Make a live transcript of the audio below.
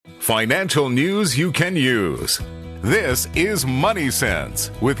Financial news you can use. This is Money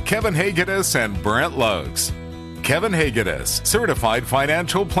Sense with Kevin Hegedus and Brent Lugs. Kevin Hegedus, certified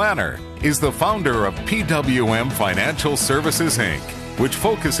financial planner, is the founder of PWM Financial Services, Inc., which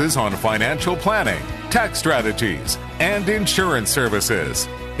focuses on financial planning, tax strategies, and insurance services.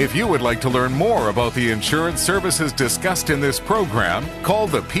 If you would like to learn more about the insurance services discussed in this program, call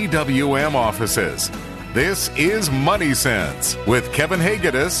the PWM offices. This is Money Sense with Kevin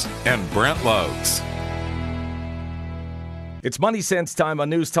Hegedus and Brent Lugs. It's Money Sense time on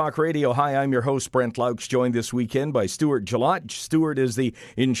News Talk Radio. Hi, I'm your host, Brent Lugs, joined this weekend by Stuart Gillott. Stuart is the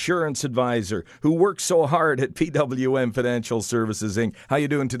insurance advisor who works so hard at PWM Financial Services, Inc. How you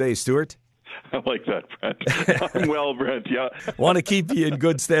doing today, Stuart? I like that, Brent. I'm well, Brent, yeah. Want to keep you in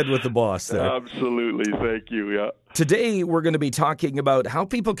good stead with the boss there. Absolutely, thank you, yeah. Today, we're going to be talking about how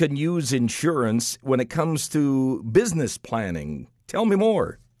people can use insurance when it comes to business planning. Tell me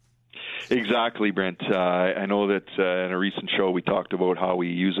more. Exactly, Brent. I know that in a recent show we talked about how we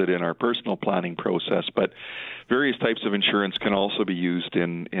use it in our personal planning process, but various types of insurance can also be used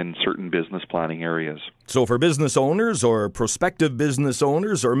in certain business planning areas. So for business owners or prospective business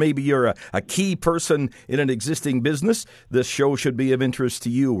owners, or maybe you're a key person in an existing business, this show should be of interest to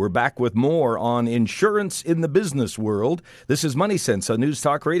you. We're back with more on insurance in the business world. This is Money Sense on News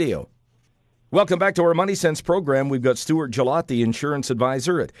Talk Radio. Welcome back to our Money Sense program. We've got Stuart Gillott, the insurance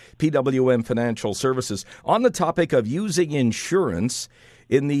advisor at PWM Financial Services, on the topic of using insurance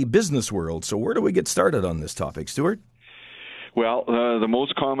in the business world. So where do we get started on this topic, Stuart? Well, the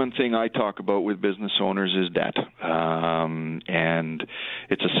most common thing I talk about with business owners is debt. And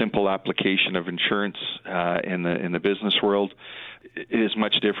it's a simple application of insurance in the business world. It is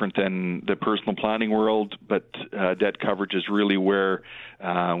much different than the personal planning world, but debt coverage is really where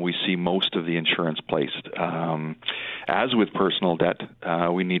we see most of the insurance placed. As with personal debt,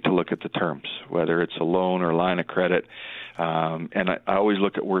 we need to look at the terms, whether it's a loan or line of credit. And I always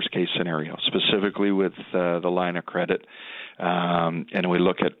look at worst-case scenario, specifically with the line of credit. And we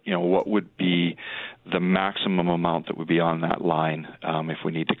look at, what would be the maximum amount that would be on that line if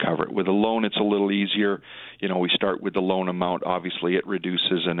we need to cover it. With a loan, it's a little easier. We start with the loan amount. Obviously, it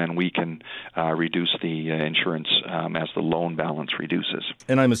reduces, and then we can reduce the insurance as the loan balance reduces.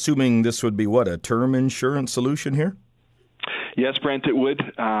 And I'm assuming this would be, a term insurance solution here? Yes, Brent, it would.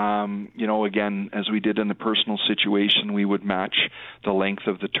 Again, as we did in the personal situation, we would match the length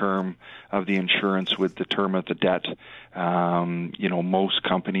of the term of the insurance with the term of the debt. Most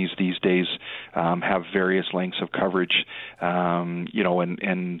companies these days have various lengths of coverage, and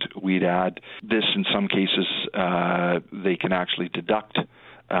we'd add this in some cases. They can actually deduct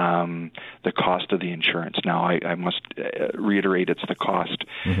the cost of the insurance. Now, I must reiterate it's the cost,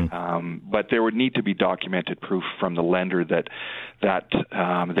 but there would need to be documented proof from the lender that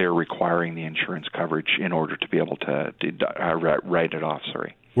they're requiring the insurance coverage in order to be able to write it off.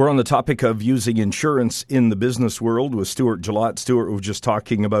 We're on the topic of using insurance in the business world with Stuart Gillott. Stuart was just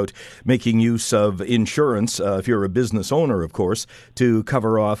talking about making use of insurance, if you're a business owner, of course, to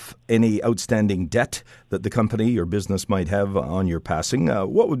cover off any outstanding debt that the company or business might have on your passing.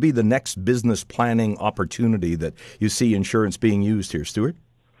 What would be the next business planning opportunity that you see insurance being used here, Stuart?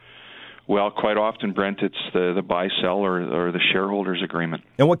 Well, quite often, Brent, it's the buy-sell or the shareholders agreement.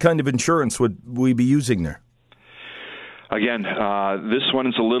 And what kind of insurance would we be using there? Again, this one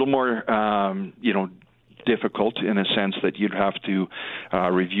is a little more, difficult in a sense that you'd have to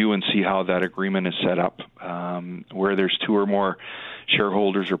review and see how that agreement is set up. Where there's two or more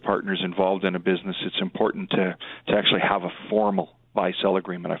shareholders or partners involved in a business, it's important to actually have a formal buy-sell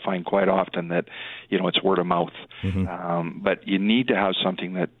agreement. I find quite often that, it's word of mouth. But you need to have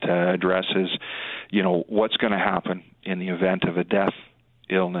something that addresses, what's going to happen in the event of a death,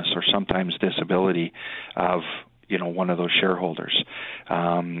 illness, or sometimes disability of one of those shareholders.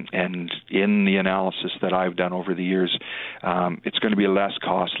 And in the analysis that I've done over the years, it's going to be less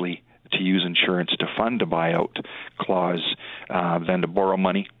costly to use insurance to fund a buyout clause than to borrow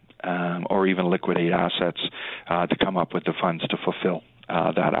money or even liquidate assets to come up with the funds to fulfill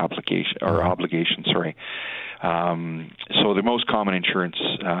that application or obligation. So the most common insurance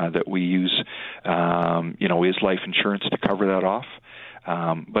that we use, is life insurance to cover that off.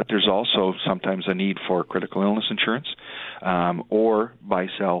 But there's also sometimes a need for critical illness insurance or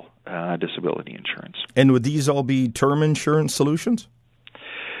buy-sell disability insurance. And would these all be term insurance solutions?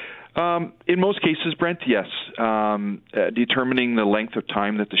 In most cases, Brent, yes. Determining the length of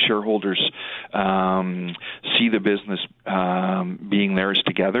time that the shareholders see the business being theirs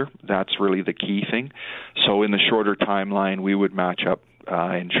together, that's really the key thing. So in the shorter timeline, we would match up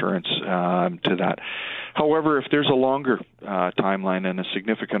insurance to that. However, if there's a longer timeline and a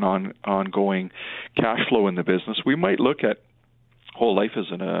significant ongoing cash flow in the business, we might look at whole life as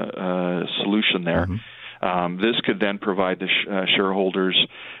a solution there. Mm-hmm. This could then provide the shareholders,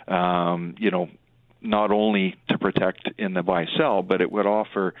 not only to protect in the buy-sell, but it would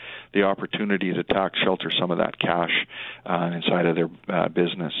offer the opportunity to tax shelter some of that cash inside of their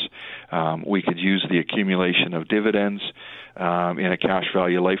business. We could use the accumulation of dividends in a cash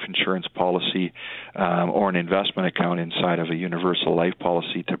value life insurance policy or an investment account inside of a universal life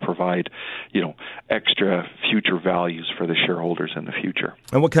policy to provide, extra future values for the shareholders in the future.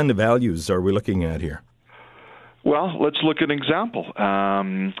 And what kind of values are we looking at here? Well, let's look at an example.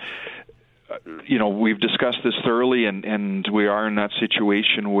 We've discussed this thoroughly, and we are in that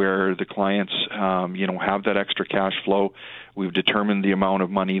situation where the clients, have that extra cash flow. We've determined the amount of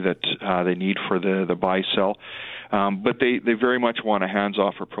money that they need for the buy-sell, but they very much want a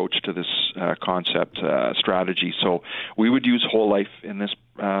hands-off approach to this concept strategy. So we would use whole life in this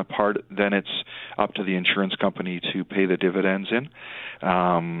part. Then it's up to the insurance company to pay the dividends in.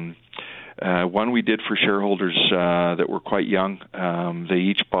 One we did for shareholders that were quite young. They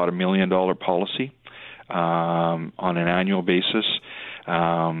each bought $1 million policy on an annual basis.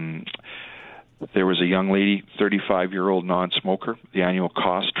 There was a young lady, 35-year-old non-smoker. The annual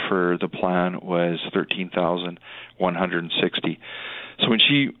cost for the plan was $13,160. So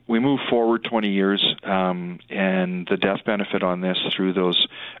we move forward 20 years, and the death benefit on this through those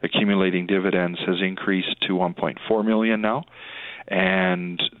accumulating dividends has increased to $1.4 million now.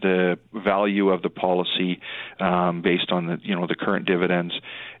 And the value of the policy, based on the current dividends,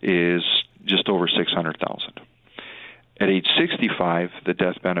 is just over $600,000. At age 65, the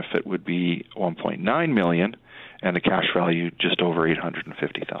death benefit would be $1.9 million, and the cash value just over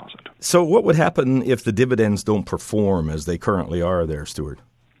 $850,000. So, what would happen if the dividends don't perform as they currently are, there, Stuart?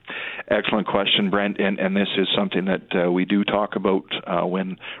 Excellent question, Brent, and this is something that we do talk about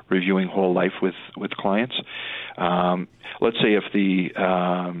when reviewing whole life with clients. Let's say if the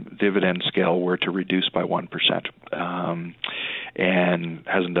dividend scale were to reduce by 1%, and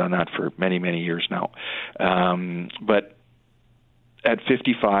hasn't done that for many, many years now. But at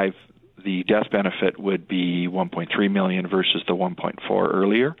 55, the death benefit would be $1.3 million versus the $1.4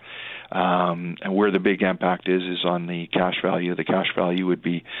 earlier. And where the big impact is on the cash value. The cash value would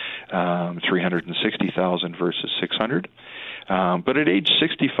be $360,000 versus $600,000. But at age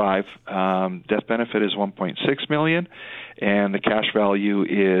 65, death benefit is $1.6 million, and the cash value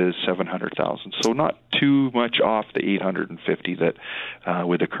is $700,000. So not too much off the $850,000 that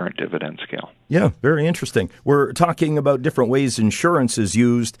with the current dividend scale. Yeah, very interesting. We're talking about different ways insurance is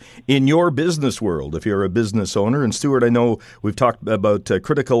used in your business world if you're a business owner. And Stuart, I know we've talked about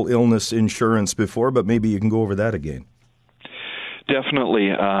critical illness insurance before, but maybe you can go over that again.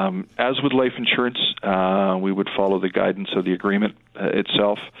 Definitely. As with life insurance, we would follow the guidance of the agreement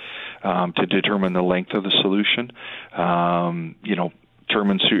itself to determine the length of the solution.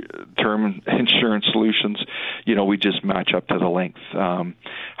 Term insurance solutions, we just match up to the length.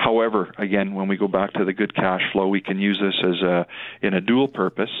 However, again, when we go back to the good cash flow, we can use this in a dual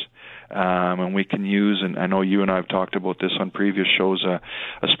purpose. And we can use, and I know you and I have talked about this on previous shows, a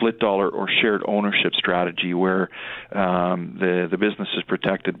split dollar or shared ownership strategy where the business is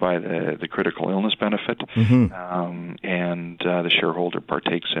protected by the critical illness benefit, mm-hmm. And the shareholder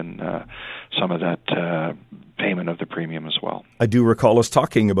partakes in some of that payment of the premium as well. I do recall us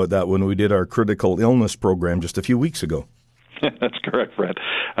talking about that when we did our critical illness program just a few weeks ago. That's correct, Fred.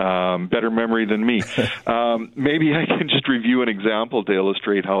 Better memory than me. Maybe I can just review an example to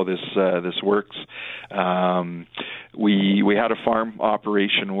illustrate how this works. We had a farm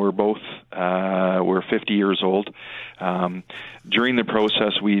operation. We're both we're 50 years old. During the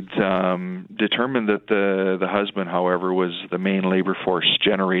process, we'd determined that the husband, however, was the main labor force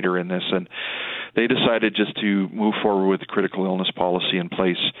generator in this, and they decided just to move forward with the critical illness policy in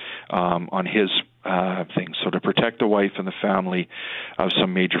place on his things, so to protect the wife and the family of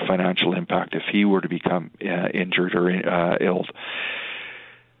some major financial impact if he were to become injured or ill.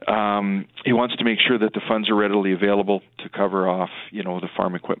 He wants to make sure that the funds are readily available to cover off, the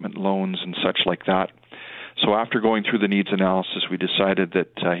farm equipment loans and such like that. So after going through the needs analysis, we decided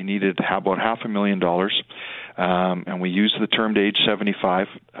that he needed about $500,000, and we used the term to age 75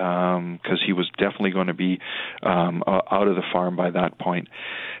 because he was definitely going to be out of the farm by that point.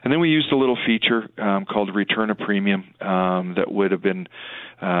 And then we used a little feature called return of premium that would have been,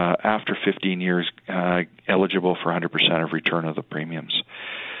 after 15 years, eligible for 100% of return of the premiums.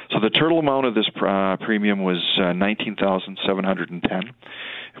 So the total amount of this premium was $19,710.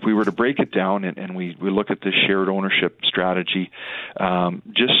 if we were to break it down and we look at this shared ownership strategy,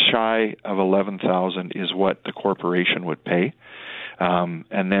 just shy of $11,000 is what the corporation would pay.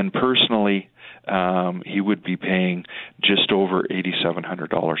 And then personally, he would be paying just over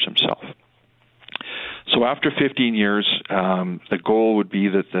 $8,700 himself. So after 15 years, the goal would be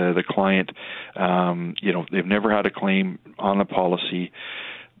that the client, they've never had a claim on the policy.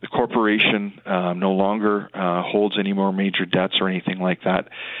 The corporation no longer holds any more major debts or anything like that,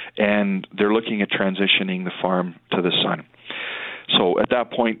 and they're looking at transitioning the farm to the son. So at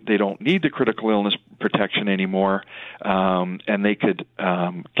that point, they don't need the critical illness protection anymore, and they could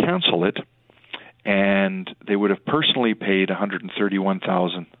cancel it, and they would have personally paid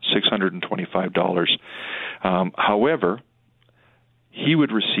 $131,625. However, he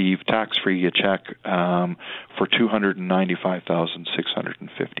would receive tax-free a check for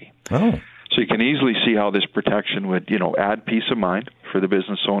 $295,650. Oh. So you can easily see how this protection would, add peace of mind for the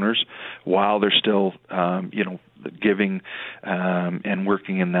business owners while they're still, giving and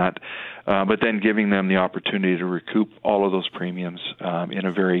working in that, but then giving them the opportunity to recoup all of those premiums in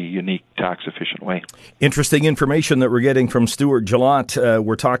a very unique, tax-efficient way. Interesting information that we're getting from Stuart Gillott.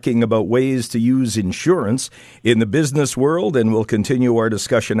 We're talking about ways to use insurance in the business world, and we'll continue our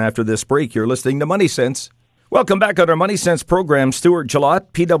discussion after this break. You're listening to Money Sense. Welcome back on our Money Sense program. Stuart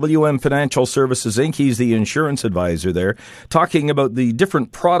Gillott, PWM Financial Services, Inc. He's the insurance advisor there, talking about the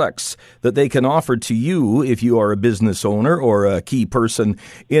different products that they can offer to you if you are a business owner or a key person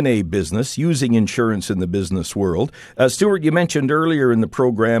in a business using insurance in the business world. Stuart, you mentioned earlier in the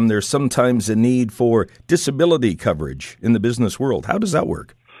program there's sometimes a need for disability coverage in the business world. How does that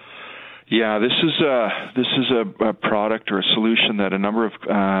work? Yeah, this is a product or a solution that a number of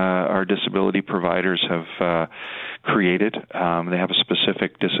our disability providers have created. They have a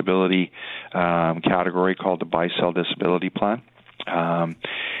specific disability category called the buy-sell disability plan.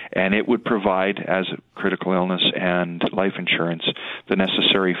 And it would provide, as critical illness and life insurance, the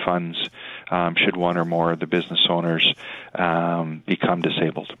necessary funds should one or more of the business owners become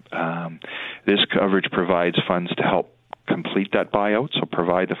disabled. This coverage provides funds to help complete that buyout, so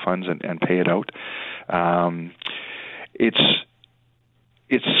provide the funds and pay it out. It's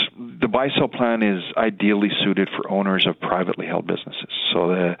the buy-sell plan is ideally suited for owners of privately held businesses.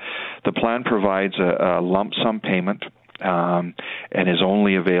 So the plan provides a lump sum payment and is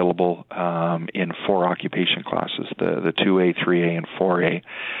only available in 4 occupation classes: the 2A, 3A, and 4A.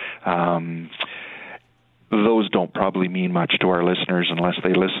 Those don't probably mean much to our listeners unless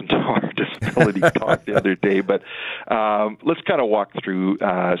they listen to our disability talk the other day. But let's kind of walk through.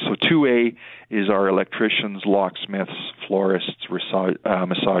 So 2A is our electricians, locksmiths, florists,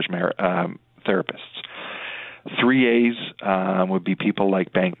 massage therapists. 3As would be people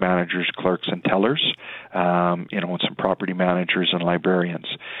like bank managers, clerks, and tellers, and some property managers and librarians.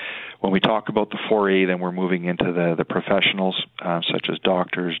 When we talk about the 4A, then we're moving into the professionals, such as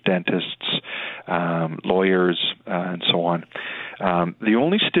doctors, dentists, lawyers, and so on. The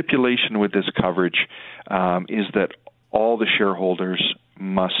only stipulation with this coverage is that all the shareholders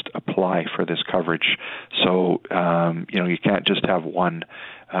must apply for this coverage. So, you can't just have one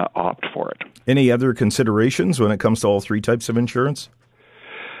opt for it. Any other considerations when it comes to all 3 types of insurance?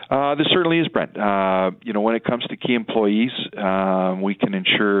 There certainly is, Brent. When it comes to key employees, we can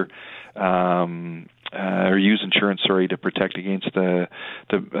insure or use insurance, to protect against the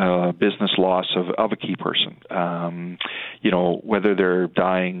business loss of a key person. Whether they're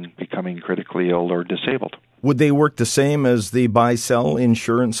dying, becoming critically ill, or disabled. Would they work the same as the buy-sell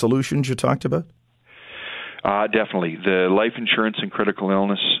insurance solutions you talked about? Definitely. The life insurance and critical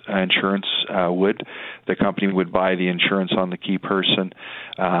illness insurance would. The company would buy the insurance on the key person.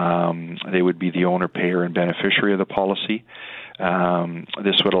 They would be the owner, payer, and beneficiary of the policy.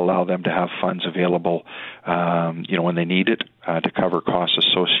 This would allow them to have funds available, when they need it, to cover costs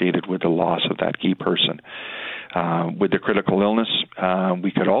associated with the loss of that key person. With the critical illness,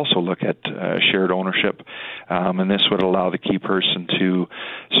 we could also look at shared ownership, and this would allow the key person to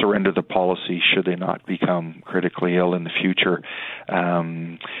surrender the policy should they not become critically ill in the future,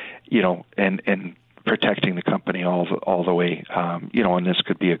 and protecting the company all the way, and this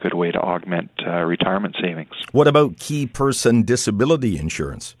could be a good way to augment retirement savings. What about key person disability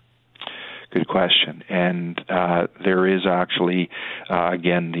insurance? Good question. And there is actually,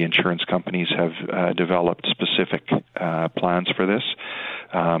 again, the insurance companies have developed specific plans for this.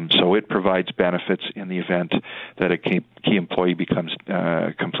 So it provides benefits in the event that a key employee becomes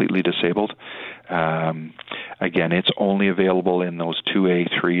completely disabled. Again, it's only available in those 2A,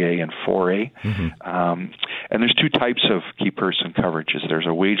 3A, and 4A. Mm-hmm. And there's 2 types of key person coverages. There's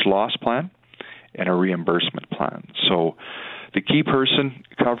a wage loss plan and a reimbursement plan. So the key person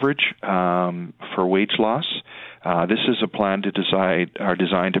coverage for wage loss. This is a plan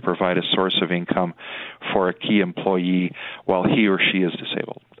designed to provide a source of income for a key employee while he or she is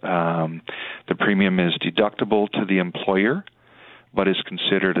disabled. The premium is deductible to the employer, but is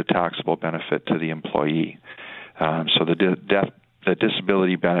considered a taxable benefit to the employee. So the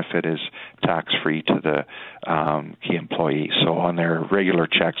disability benefit is tax-free to the key employee. So on their regular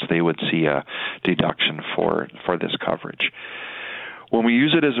checks, they would see a deduction for this coverage. When we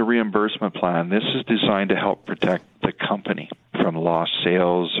use it as a reimbursement plan, this is designed to help protect the company from lost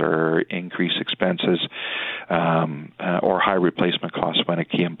sales or increased expenses or high replacement costs when a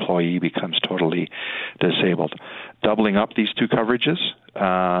key employee becomes totally disabled. Doubling up these two coverages,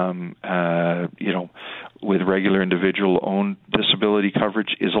 with regular individual-owned disability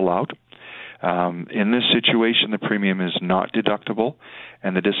coverage is allowed. In this situation, the premium is not deductible,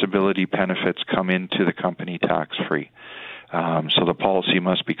 and the disability benefits come into the company tax-free. So the policy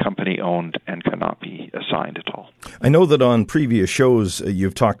must be company-owned and cannot be assigned at all. I know that on previous shows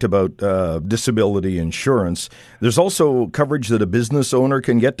you've talked about disability insurance. There's also coverage that a business owner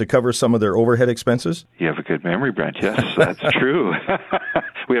can get to cover some of their overhead expenses? You have a good memory, Brent. Yes, that's true.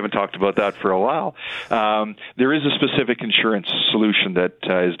 We haven't talked about that for a while. There is a specific insurance solution that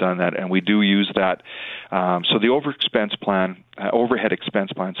has done that, and we do use that. So the overhead expense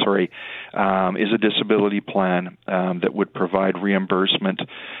plan, is a disability plan that would provide reimbursement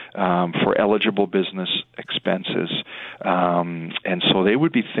for eligible business expenses. And so they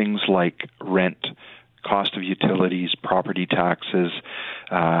would be things like rent, cost of utilities, property taxes,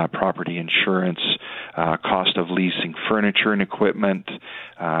 property insurance, cost of leasing furniture and equipment,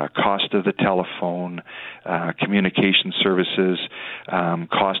 cost of the telephone, communication services,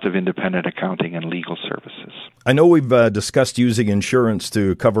 cost of independent accounting and legal services. I know we've discussed using insurance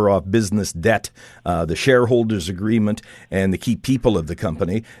to cover off business debt, the shareholders agreement, and the key people of the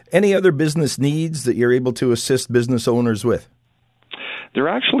company. Any other business needs that you're able to assist business owners with? There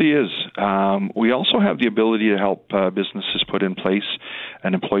actually is. We also have the ability to help businesses put in place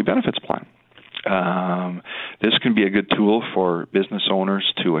an employee benefits plan. This can be a good tool for business owners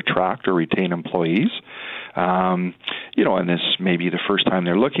to attract or retain employees. And this may be the first time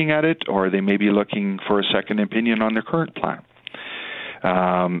they're looking at it, or they may be looking for a second opinion on their current plan.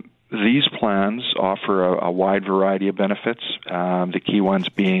 These plans offer a wide variety of benefits, the key ones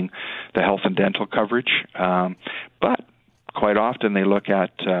being the health and dental coverage, but quite often they look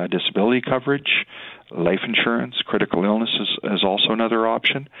at disability coverage, life insurance, critical illness is also another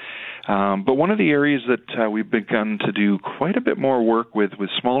option. But one of the areas that we've begun to do quite a bit more work with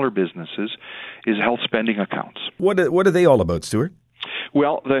smaller businesses is health spending accounts. What are they all about, Stuart?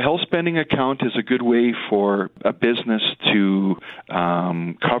 Well, the health spending account is a good way for a business to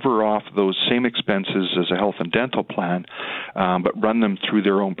cover off those same expenses as a health and dental plan, but run them through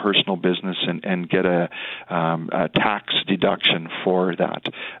their own personal business and get a tax deduction for that.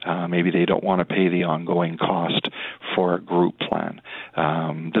 Maybe they don't want to pay the ongoing cost for a group plan.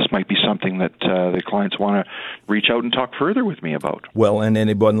 This might be something that the clients want to reach out and talk further with me about. Well, and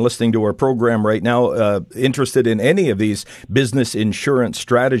anyone listening to our program right now interested in any of these business insurance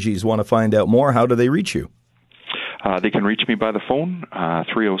strategies, want to find out more, how do they reach you? They can reach me by the phone,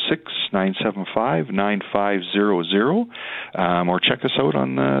 306-975-9500, or check us out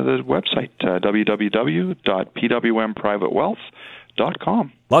on the website,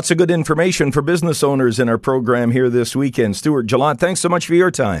 www.pwmprivatewealth.com. Lots of good information for business owners in our program here this weekend. Stuart Gillott, thanks so much for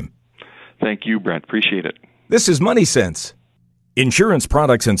your time. Thank you, Brent. Appreciate it. This is Money Sense. Insurance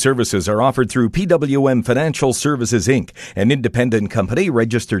products and services are offered through PWM Financial Services, Inc., an independent company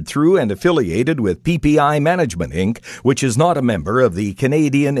registered through and affiliated with PPI Management, Inc., which is not a member of the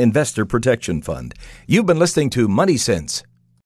Canadian Investor Protection Fund. You've been listening to Money Sense.